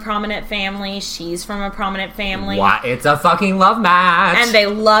he's from a prominent family, she's from a prominent family. What? It's a fucking love match. And they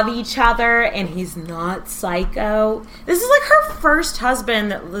love each other, and he's not psycho. This is like her first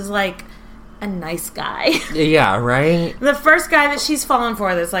husband that was like a nice guy. Yeah, right? The first guy that she's fallen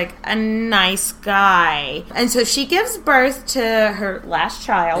for that's like a nice guy. And so she gives birth to her last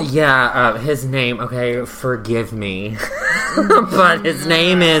child. Yeah, his name, okay, forgive me, but his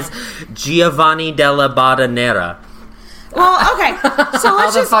name is Giovanni della Badanera. Well, okay, so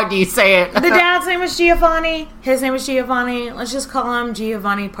let's How the fuck do you say it? The dad's name was Giovanni, his name was Giovanni. Let's just call him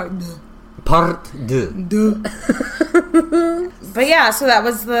Giovanni Part 2. Part 2. But yeah, so that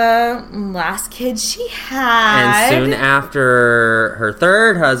was the last kid she had. And soon after her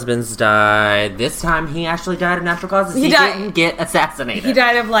third husband's died, this time he actually died of natural causes. He didn't get assassinated. He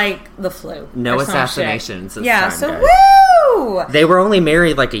died of like the flu. No assassinations. Yeah, time, so guys. Woo! They were only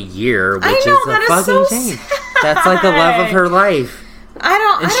married like a year, which is a fucking change. That's like the love of her life.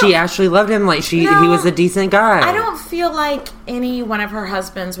 She actually loved him. Like he was a decent guy. I don't feel like any one of her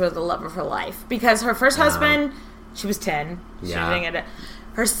husbands were the love of her life because her first husband, she was 10. Yeah. She didn't get it.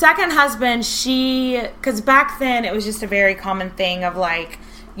 Her second husband, because back then it was just a very common thing of like,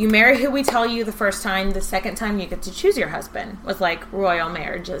 you marry who we tell you the first time, the second time you get to choose your husband with like royal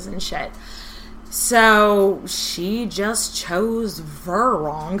marriages and shit. So she just chose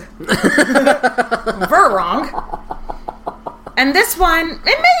wrong. And this one, it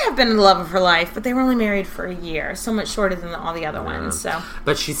may have been the love of her life, but they were only married for a year, so much shorter than all the other ones. So,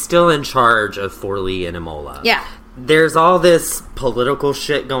 but she's still in charge of Forlì and Imola. Yeah. there's all this political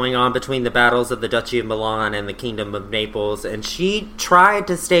shit going on between the battles of the Duchy of Milan and the Kingdom of Naples, and she tried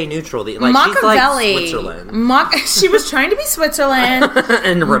to stay neutral. Like, Machiavelli, she's like Switzerland. She was trying to be Switzerland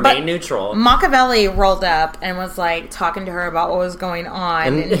and remain neutral. Machiavelli rolled up and was like talking to her about what was going on,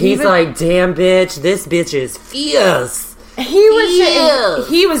 and he's like, "Damn bitch, this bitch is fierce."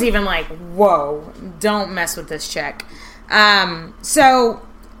 He was even like, "Whoa, don't mess with this chick." So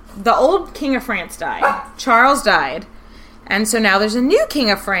the old King of France died. Charles died. And so now there's a new King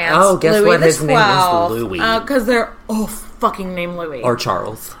of France. Oh, guess Louis what? the His name is 12th. Louis. Because they're all fucking named Louis. Or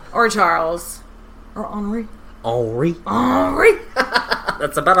Charles. Or Henri. Henri.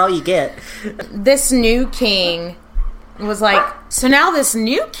 That's about all you get. This new king was like... So now this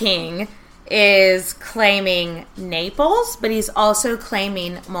new king is claiming Naples, but he's also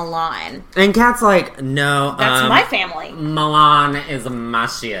claiming Milan. And Kat's like, no, that's my family. Milan is my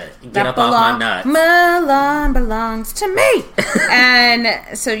shit. Get up off my nuts. Milan belongs to me.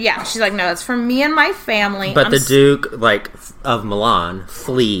 And so, yeah, she's like, no, it's for me and my family. But the Duke, of Milan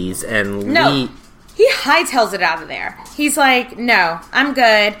flees and he hightails it out of there. He's like, no, I'm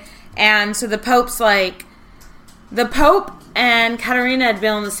good. And so the Pope's like... The Pope and Katerina had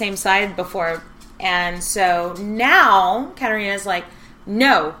been on the same side before. And so now Katerina's like,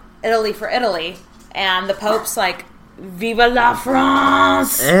 no, Italy for Italy. And the Pope's like, Viva la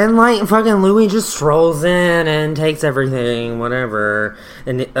France! And fucking Louis just strolls in and takes everything, whatever.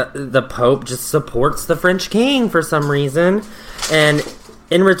 And the Pope just supports the French king for some reason. And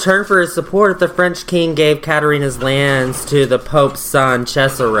in return for his support, the French king gave Katerina's lands to the Pope's son,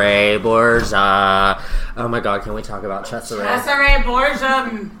 Cesare Borgia. Oh my god, can we talk about Cesare? Cesare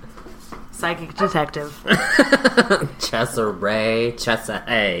Borgia, psychic detective. Cesare.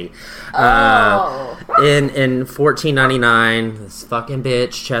 In 1499, this fucking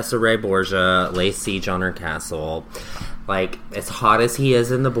bitch, Cesare Borgia, lays siege on her castle. As hot as he is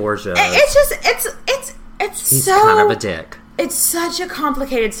in the Borgia. It's he's so... kind of a dick. It's such a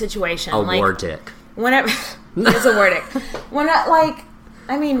complicated situation. War dick. It's a war dick.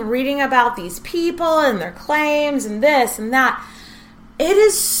 Reading about these people and their claims and this and that, it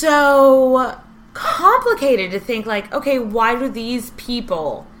is so complicated to think, okay, why do these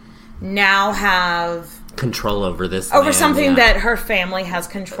people now have control over this over something that her family has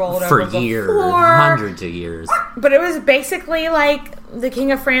controlled for over years, before. hundreds of years? But it was basically the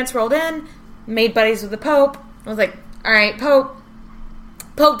King of France rolled in, made buddies with the Pope. I was like, all right,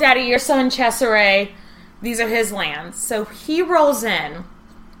 Pope Daddy, your son Cesare, these are his lands. So he rolls in,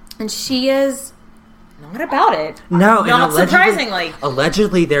 and she is not about it. No, not surprisingly.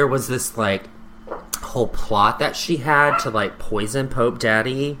 Allegedly, there was this whole plot that she had to poison Pope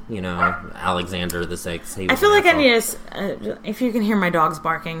Daddy. Alexander the Sixth. I feel like I need to. If you can hear my dogs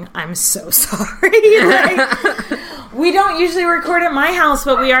barking, I'm so sorry. We don't usually record at my house,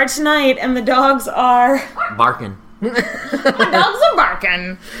 but we are tonight, and the dogs are barking. The dogs are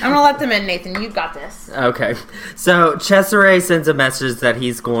barking. I'm gonna let them in, Nathan. You've got this. Okay. So Cesare sends a message that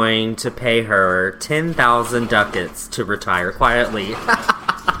he's going to pay her 10,000 ducats to retire quietly.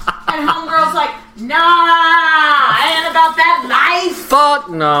 And homegirl's like, nah, I ain't about that life. Fuck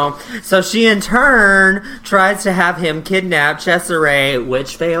no. So she in turn tries to have him kidnap Cesare,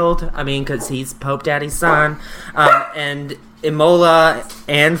 which failed. Because he's Pope Daddy's son. And Imola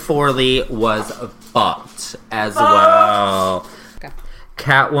and Forlì was fucked as well. Okay.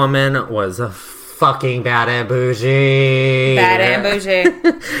 Catwoman was a fucking bad and bougie.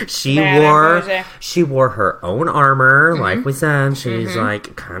 She wore her own armor, like we said. She's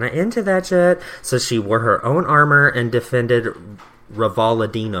kind of into that shit. So she wore her own armor and defended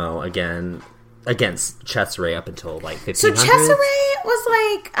Rivaldino against Cesare up until 1500s. So Cesare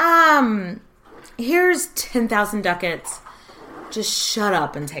was here's 10,000 ducats. Just shut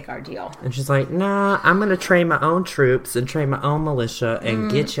up and take our deal. And she's like, nah, I'm going to train my own troops and train my own militia and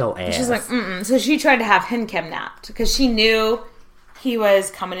get your ass. She's like, So she tried to have him kidnapped because she knew he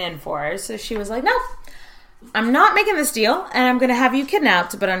was coming in for her. So she was like, no, I'm not making this deal and I'm going to have you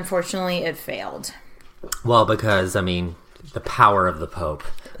kidnapped. But unfortunately, it failed. Well, because, the power of the Pope.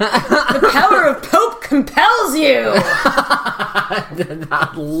 The power of Pope compels you.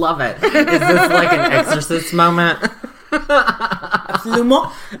 I love it. Is this an Exorcist moment?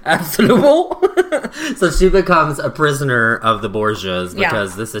 Absolument. So she becomes a prisoner of the Borgias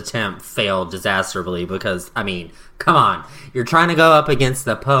because this attempt failed disastrously. Because come on, you're trying to go up against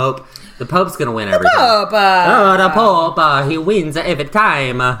the Pope. The Pope's gonna win everything. The Pope, he wins every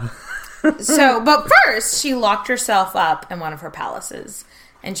time. But first she locked herself up in one of her palaces,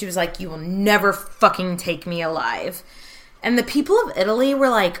 and she was like, "You will never fucking take me alive." And the people of Italy were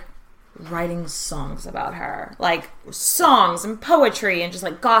like, writing songs about her, like songs and poetry and just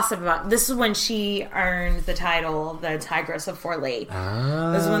like gossip about. This is when she earned the title the Tigress of Forli.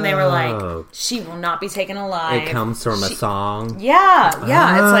 This is when they were like, she will not be taken alive. It comes from a song. Yeah, it's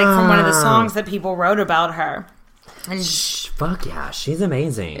like from one of the songs that people wrote about her. And fuck yeah, she's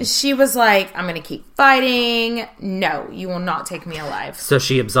amazing. She was like, I'm gonna keep fighting. No, you will not take me alive. So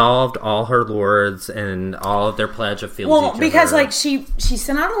she absolved all her lords and all of their pledge of fealty. Well, because like she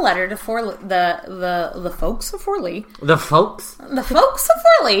sent out a letter to the folks of Forli. The folks of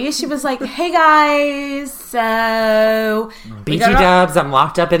Forli. She was like, hey guys, so BT Dubs, I'm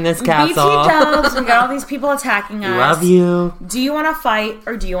locked up in this castle. BT Dubs, we got all these people attacking us. Love you. Do you want to fight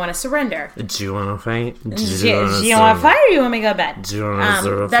or do you want to surrender? Do you want to fight? Do you want to fight or do you want me to go to bed? Do you want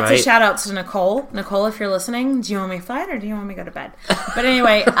to that's fight? a shout out to Nicole. Nicole, if you're listening, do you want me to fight or do you want me to go to bed? But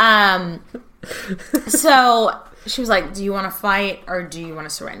anyway, so she was like, do you want to fight or do you want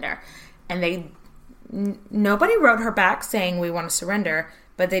to surrender? And nobody wrote her back saying we want to surrender,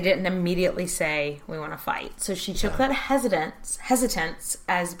 but they didn't immediately say we want to fight. So she took that hesitance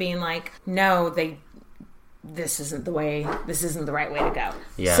as being like, no, this isn't the right way to go.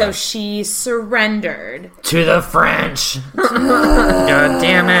 Yeah. So she surrendered to the French. God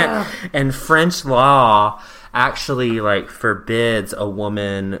damn it. And French law actually like forbids a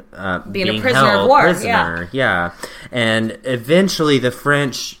woman being a prisoner held of war. Yeah. And eventually the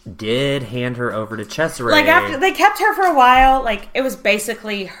French did hand her over to Cesare. Like after they kept her for a while, like it was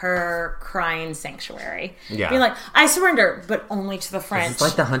basically her crying sanctuary. Yeah. Being like, I surrender, but only to the French. It's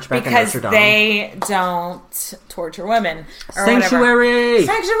like the Hunchback of because Notre Dame. they don't torture women. Or Sanctuary!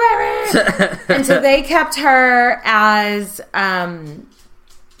 Sanctuary! And so they kept her as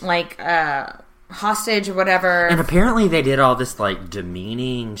hostage or whatever. And apparently they did all this like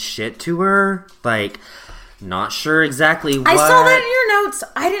demeaning shit to her. Like, not sure exactly what. I saw that in your notes.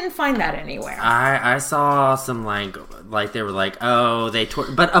 I didn't find that anywhere. I saw some like they were like, oh,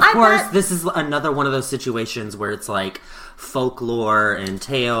 but of course this is another one of those situations where it's like folklore and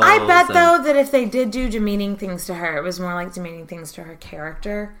tales. I bet though that if they did do demeaning things to her, it was more like demeaning things to her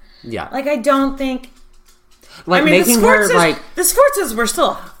character. Yeah. Like I don't think. Like making her like the Sforzas were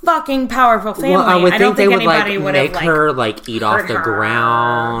still a fucking powerful family. Well, I would think they would like make her like eat off the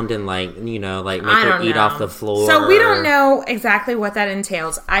ground and like make her eat off the floor. So we don't know exactly what that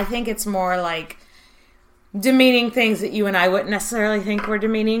entails. I think it's more like demeaning things that you and I wouldn't necessarily think were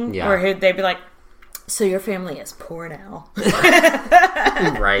demeaning. Yeah. Or they'd be like, so your family is poor now.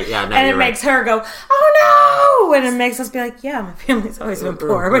 Right, yeah. No, and it makes her go, oh no! And it makes us be like, yeah, my family's always been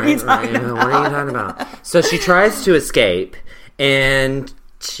poor. What are you talking about? What are you talking about? So she tries to escape, and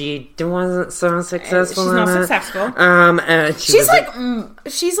she wasn't so successful. She's not successful.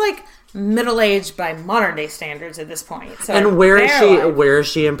 She's like middle-aged by modern-day standards at this point. So and where is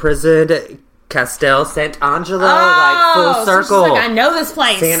she imprisoned? Castel Sant'Angelo, full circle. So she's like, I know this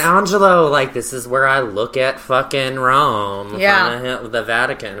place. Sant'Angelo, this is where I look at fucking Rome. Yeah. From the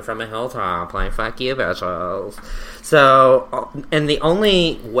Vatican, from a hilltop, like, fuck you, bitches. So, and the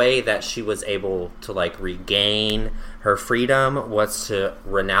only way that she was able to, regain her freedom was to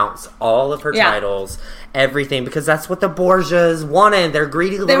renounce all of her titles, everything, because that's what the Borgias wanted. They're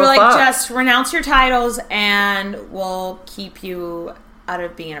greedy little fucks. They were like, just renounce your titles and we'll keep you out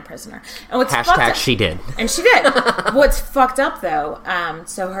of being a prisoner. And what's # she did. And she did. What's fucked up though,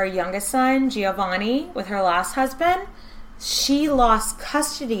 so her youngest son, Giovanni, with her last husband, she lost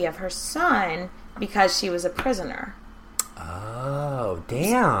custody of her son because she was a prisoner. Oh,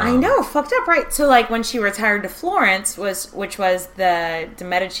 damn. I know, fucked up, right? So when she retired to Florence, which was the de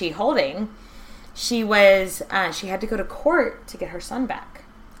Medici holding, she had to go to court to get her son back.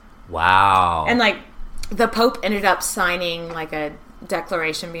 Wow. And the Pope ended up signing a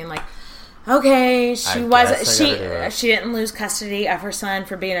declaration being like, okay, she didn't lose custody of her son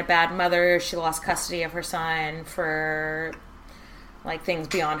for being a bad mother. She lost custody of her son for things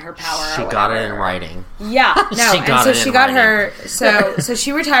beyond her power. She got it in writing. Yeah, no, she got her. So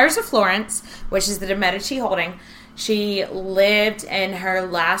she retires to Florence, which is the de Medici holding. She lived in her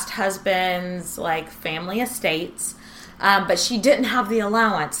last husband's family estates, but she didn't have the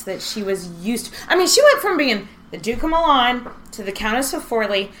allowance that she was used to. I mean, she went from being the Duke of Milan to the Countess of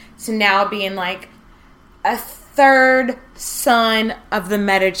Forli to now being a third son of the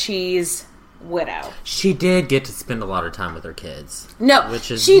Medici's widow. She did get to spend a lot of time with her kids. No, which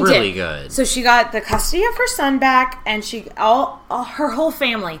is she really did. Good. So she got the custody of her son back, and she all her whole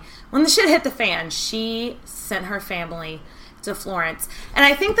family. When the shit hit the fan, she sent her family to Florence, and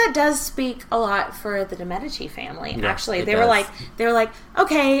I think that does speak a lot for the de Medici family. Yeah, actually, they were like,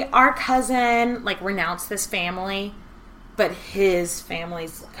 okay, our cousin renounced this family. but his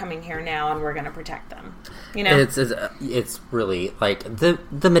family's coming here now and we're going to protect them. You know? It's really, like,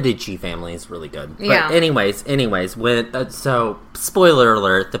 the Medici family is really good. But Yeah. anyways, so, spoiler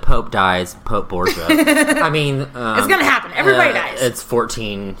alert, the Pope dies, Pope Borgia. I mean... it's going to happen. Everybody dies. It's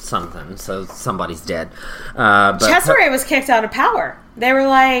 14-something, so somebody's dead. But Cesare was kicked out of power. They were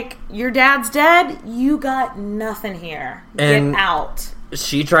like, your dad's dead, you got nothing here. And- Get out.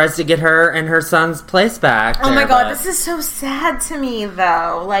 she tries to get her and her son's place back. Oh my there, god, but- this is so sad to me,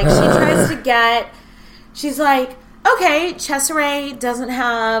 though. Like, she tries to get... She's like, okay, Cesare doesn't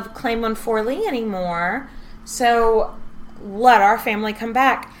have claim on Forlì anymore, so let our family come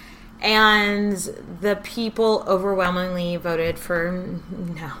back. And the people overwhelmingly voted for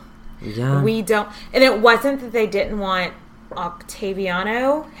no. Yeah. We don't... And it wasn't that they didn't want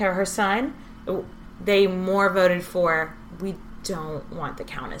Octaviano, her son. They more voted for, we don't want the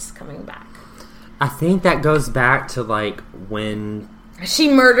Countess coming back. I think that goes back to, like, when... She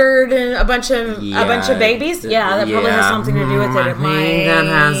murdered a bunch of babies. Yeah, that probably has something to do with it. I think that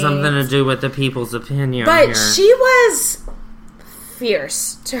has something to do with the people's opinion. But here. she was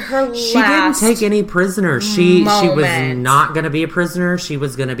fierce to her She last didn't take any prisoners. She was moment. not going to be a prisoner. She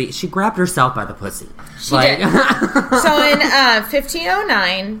was going to be... She grabbed herself by the pussy. She did. So in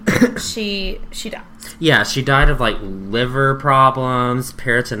 1509, she died. Yeah, she died of, like, liver problems,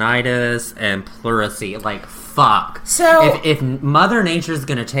 peritonitis, and pleurisy. Like, fuck. So... If Mother Nature's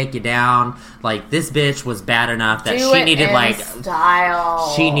gonna take you down, like, this bitch was bad enough that Do she it needed, in like...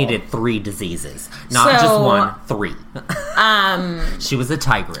 style. She needed 3 diseases. Not just one, 3. She was a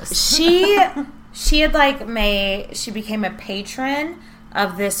tigress. She had, like, she became a patron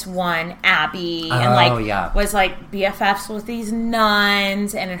of this one abbey and was like BFFs with these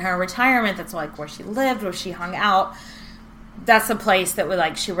nuns, and in her retirement that's like where she lived, where she hung out. That's a place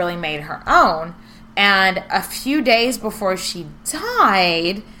that she really made her own. And a few days before she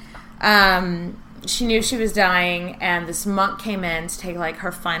died, she knew she was dying, and this monk came in to take like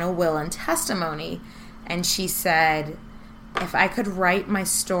her final will and testimony, and she said, if I could write my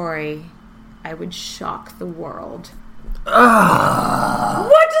story, I would shock the world. What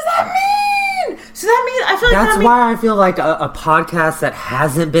does that mean? So that means I feel like that's why I feel like a podcast that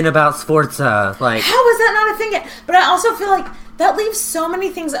hasn't been about Sforza, like, how is that not a thing yet? But I also feel like that leaves so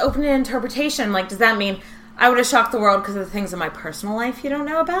many things open to interpretation. Like, does that mean I would have shocked the world because of the things in my personal life you don't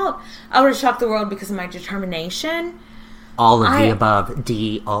know about? I would have shocked the world because of my determination. All of the above.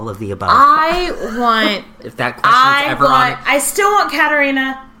 D, all of the above. I want... if that question's ever on... I still want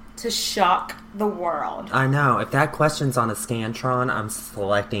Katerina to shock the world. I know. If that question's on a Scantron, I'm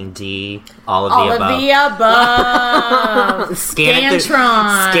selecting D, all of the above.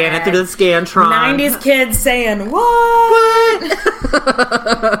 Scantron. Scan it through the Scantron. 90s kids saying, what?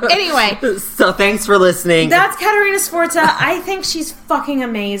 Anyway. So thanks for listening. That's Katerina Sforza. I think she's fucking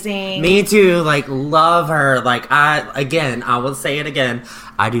amazing. Me too. Like, love her. Like, I will say it again.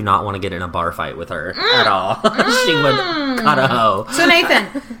 I do not want to get in a bar fight with her at all. She would cut a hoe. So Nathan,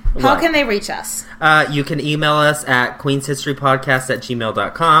 how can they reach us? You can email us at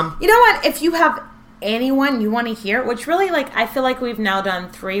queenshistorypodcast@gmail.com. You know what? If you have anyone you want to hear, which really, like, I feel like we've now done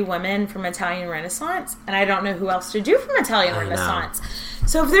 3 women from Italian Renaissance, and I don't know who else to do from Italian Renaissance.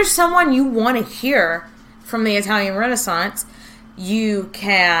 So if there's someone you want to hear from the Italian Renaissance, you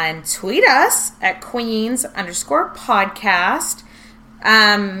can tweet us at queens_podcast.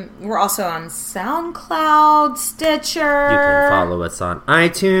 We're also on SoundCloud, Stitcher. You can follow us on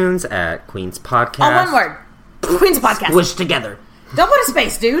iTunes at Queens Podcast. Oh, one word. Queens Podcast. Squished together. Don't put a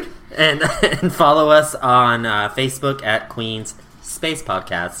space, dude. And follow us on Facebook at Queens Space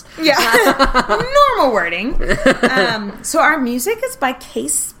Podcast. Yeah. Normal wording. So our music is by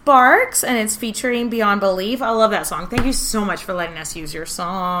Case Sparks, and it's featuring Beyond Belief. I love that song. Thank you so much for letting us use your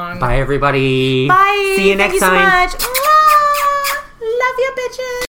song. Bye, everybody. Bye. See you next time. Thank you so much. Mwah! Love you, bitches.